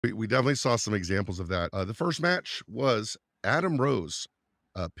We definitely saw some examples of that. The first match was Adam Rose,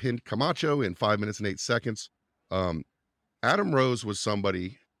 pinned Camacho in 5 minutes and 8 seconds. Um, Adam Rose was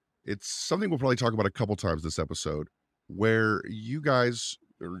somebody it's something we'll probably talk about a couple times this episode, where you guys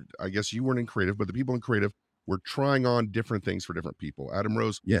or I guess you weren't in creative, but the people in creative were trying on different things for different people. Adam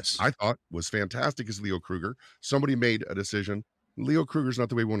Rose, Yes. I thought, was fantastic as Leo Kruger. Somebody made a decision. Leo Kruger's not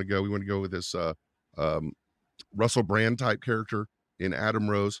the way we wanna go. We wanna go with this, um, Russell Brand type character in Adam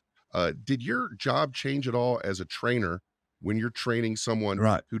Rose. Did your job change at all as a trainer when you're training someone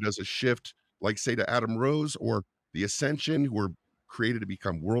Right. who does a shift, like say to Adam Rose or the Ascension, who were created to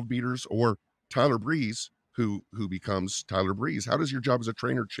become world beaters, or Tyler Breeze, who becomes Tyler Breeze? How does your job as a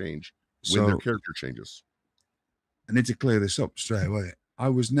trainer change when their So character changes? I need to clear this up straight away. I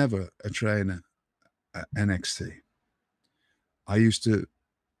was never a trainer at NXT. I used to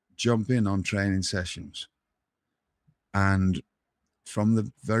jump in on training sessions. And from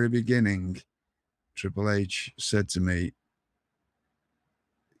the very beginning, Triple H said to me,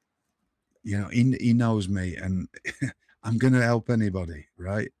 you know, he knows me and I'm going to help anybody,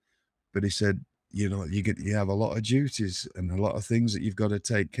 right? But he said, you know, you have a lot of duties and a lot of things that you've got to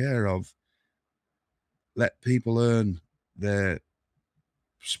take care of. Let people earn their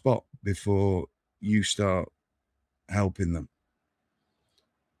spot before you start helping them.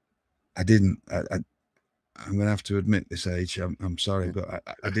 I didn't. I'm going to have to admit this, H. I'm sorry, but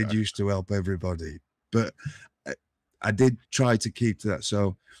I did used to help everybody, but I, I did try to keep to that.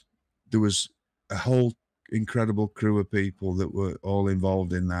 So there was a whole incredible crew of people that were all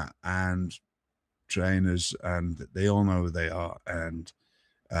involved in that, and trainers, and they all know who they are, and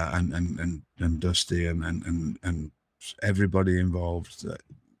Dusty and everybody involved.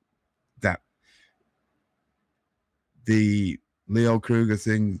 That the Leo Kruger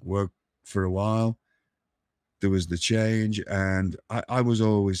thing worked for a while. There was the change, and I was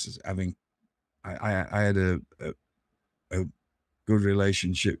always having. I had a good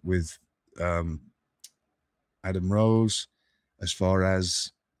relationship with Adam Rose as far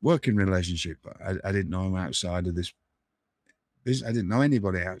as working relationship. I didn't know him outside of this. I didn't know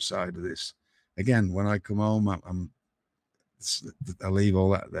anybody outside of this. Again, when I come home, I leave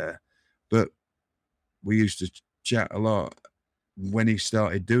all that there. But we used to chat a lot. When he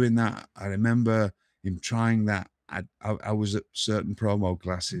started doing that, I remember him trying that. I was at certain promo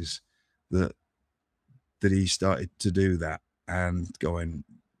classes that he started to do that and going,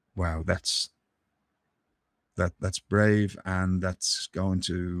 wow, that's brave and that's going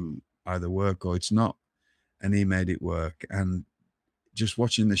to either work or it's not. And he made it work. And just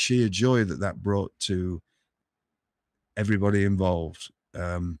watching the sheer joy that that brought to everybody involved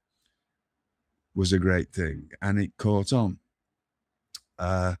was a great thing, and it caught on.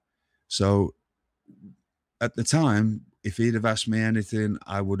 So at the time, if he'd have asked me anything,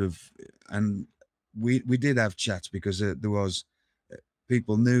 I would have. And we did have chats because there was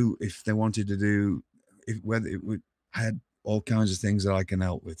people knew if they wanted to do whether it would had all kinds of things that I can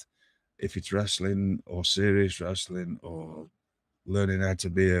help with. If it's wrestling or serious wrestling or learning how to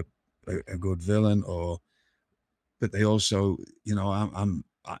be a good villain, but they also, you know, I'm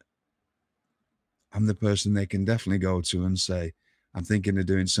the person they can definitely go to and say, I'm thinking of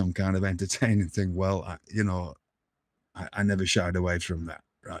doing some kind of entertaining thing. Well, I never shied away from that,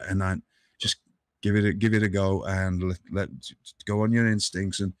 right? And I just give it a go and let go on your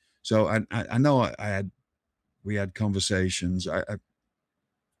instincts. And so I know we had conversations. I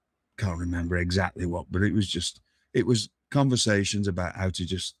can't remember exactly what, but it was conversations about how to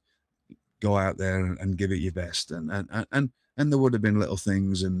just go out there and give it your best. And there would have been little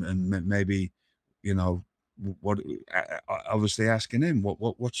things and maybe, you know, what obviously asking him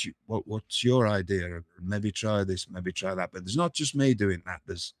what's your idea, maybe try this, maybe try that. But there's not just me doing that,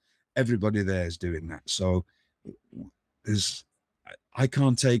 there's everybody there is doing that. So there's I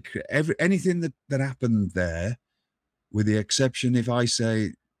can't take anything that happened there, with the exception if I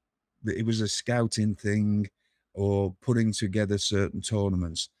say that it was a scouting thing or putting together certain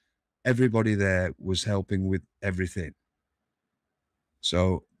tournaments. Everybody there was helping with everything.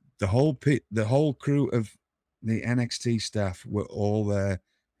 So the whole crew of the NXT staff were all there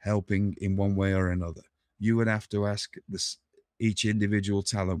helping in one way or another. You would have to ask each individual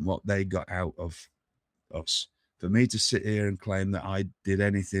talent what they got out of us. For me to sit here and claim that I did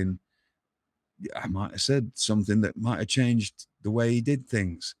anything, I might have said something that might have changed the way he did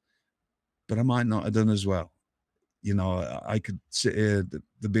things, but I might not have done as well. You know, I could sit here.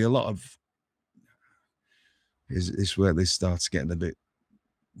 There'd be a lot of is where this starts getting a bit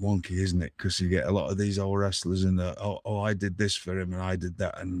wonky, isn't it? Because you get a lot of these old wrestlers in the I did this for him and I did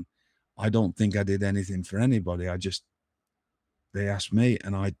that, and I don't think I did anything for anybody. I just they ask me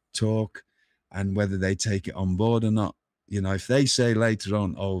and I talk, and whether they take it on board or not. You know, if they say later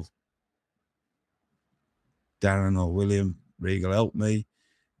on, "Oh, Darren or William Regal help me,"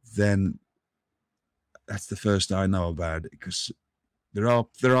 then that's the first I know about it, because there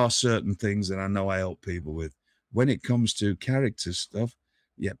are certain things that I know I help people with. When it comes to character stuff,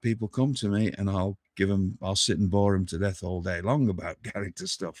 yeah, people come to me and I'll sit and bore them to death all day long about character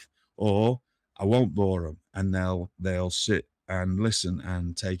stuff, or I won't bore them and they'll sit and listen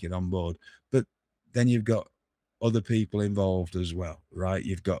and take it on board. But then you've got other people involved as well, right?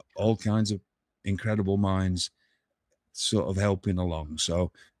 You've got all kinds of incredible minds sort of helping along.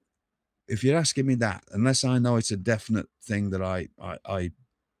 So if you're asking me that, unless I know it's a definite thing that I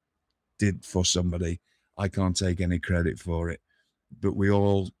did for somebody, I can't take any credit for it. But we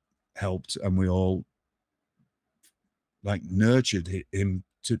all helped and we all like nurtured him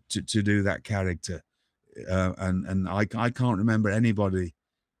to do that character. And I can't remember anybody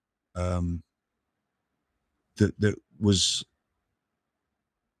um, that was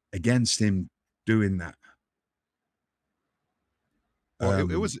against him doing that.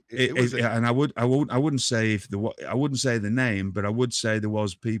 Well, it was it was a And I wouldn't say I wouldn't say the name, but I would say there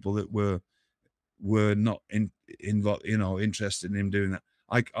was people that were not you know, interested in him doing that.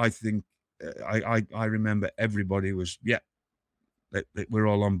 I think I remember everybody was, yeah, we're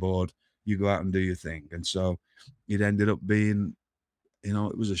all on board. You go out and do your thing, and so it ended up being, you know,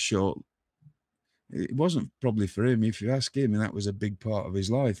 it was a short. It wasn't probably for him. If you ask him, and that was a big part of his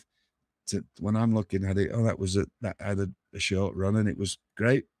life. When I'm looking at it, oh, that had a short run, and it was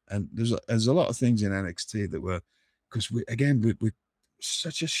great. And there's a lot of things in NXT that were, because we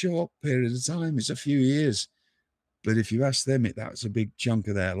such a short period of time. It's a few years. But if you ask them, that's a big chunk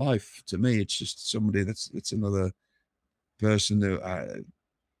of their life. To me, it's just somebody it's another person that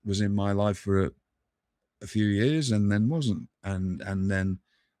was in my life for a few years and then wasn't, and then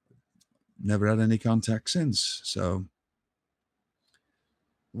never had any contact since. So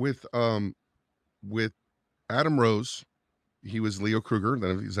with with Adam Rose. He was Leo Kruger,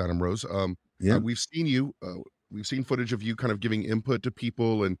 then he's Adam Rose. yeah, We've seen footage of you kind of giving input to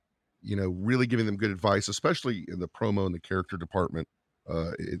people and, you know, really giving them good advice, especially in the promo and the character department,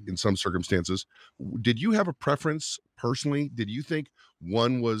 in some circumstances. Did you have a preference personally? Did you think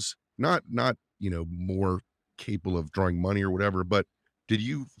one was not, you know, more capable of drawing money or whatever, but did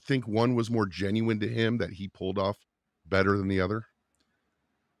you think one was more genuine to him that he pulled off better than the other?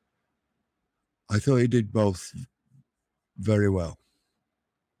 I thought he did both very well.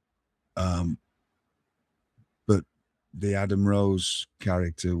 But the Adam Rose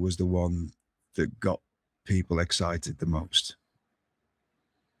character was the one that got people excited the most.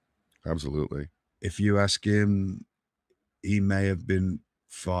 Absolutely. If you ask him, he may have been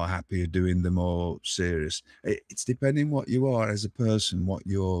far happier doing the more serious. It's depending what you are as a person, what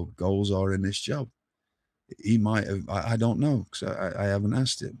your goals are in this job. He might have, I don't know, because I haven't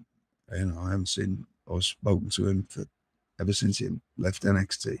asked him. You know, I haven't seen or spoken to him ever since he left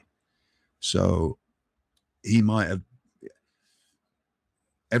NXT. So he might have,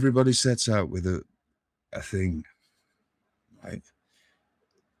 everybody sets out with a thing, right?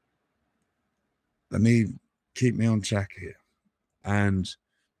 Let me keep me on track here. And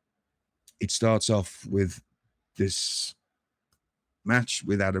it starts off with this match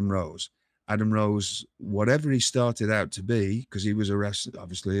with Adam Rose. Adam Rose, whatever he started out to be, because he was a wrestler,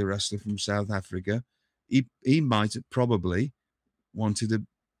 obviously a wrestler from South Africa, he might have probably wanted to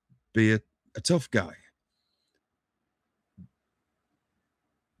be a tough guy.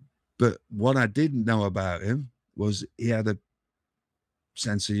 But what I didn't know about him was he had a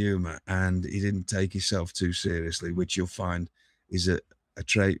sense of humor and he didn't take himself too seriously, which you'll find is a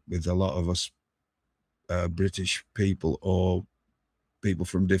trait with a lot of us British people or people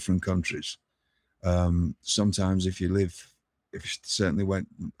from different countries. Sometimes if you certainly went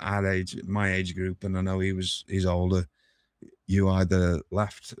our age, my age group, and I know he's older, you either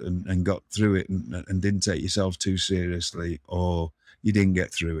laughed and got through it and didn't take yourself too seriously, or you didn't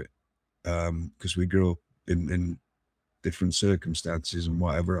get through it. Because we grew up in different circumstances and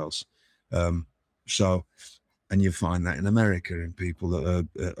whatever else. So, and you find that in America in people that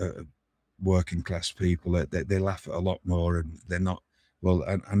are working class people, they laugh at a lot more and they're not, well,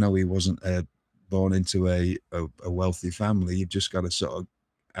 I know he wasn't born into a wealthy family. You've just got to sort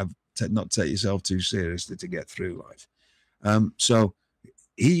of not take yourself too seriously to get through life. So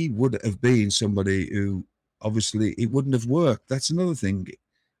he would have been somebody who obviously it wouldn't have worked. That's another thing.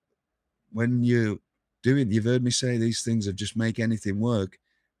 When you do it, you've heard me say these things of just make anything work.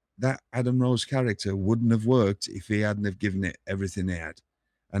 That Adam Rose character wouldn't have worked if he hadn't have given it everything he had.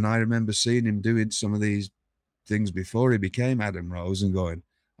 And I remember seeing him doing some of these things before he became Adam Rose and going,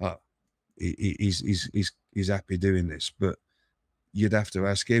 oh, he's happy doing this. But you'd have to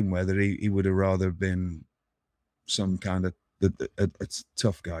ask him whether he would have rather been some kind of a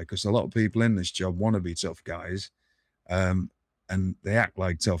tough guy, because a lot of people in this job want to be tough guys, and they act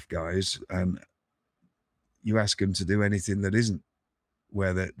like tough guys, and you ask them to do anything that isn't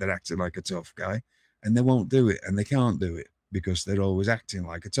where they're acting like a tough guy, and they won't do it, and they can't do it because they're always acting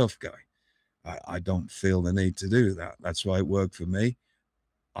like a tough guy. I don't feel the need to do that. That's why it worked for me.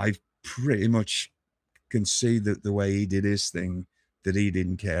 I pretty much can see that the way he did his thing, that he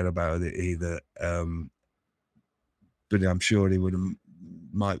didn't care about it either. But I'm sure he would have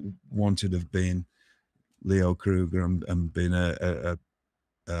might wanted to have been Leo Kruger and been a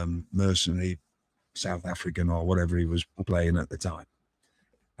mercenary South African or whatever he was playing at the time.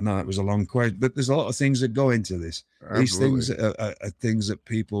 I know that was a long question, but there's a lot of things that go into this. These Absolutely. things are things that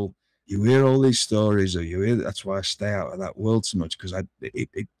people, you hear all these stories, or you hear. That's why I stay out of that world so much, because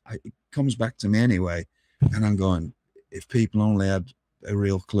it comes back to me anyway, and I'm going, if people only had a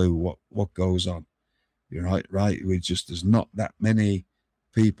real clue what goes on, you're right. There's not that many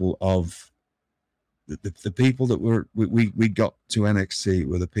people of the people that we got to NXT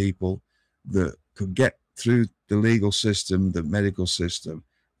were the people that could get through the legal system, the medical system,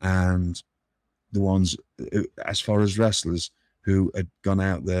 and the ones, as far as wrestlers, who had gone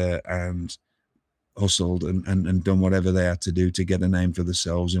out there and hustled and done whatever they had to do to get a name for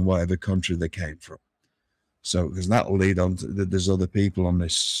themselves in whatever country they came from. So, because that'll lead on to, there's other people on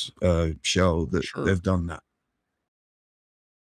this show that Sure. they've done that.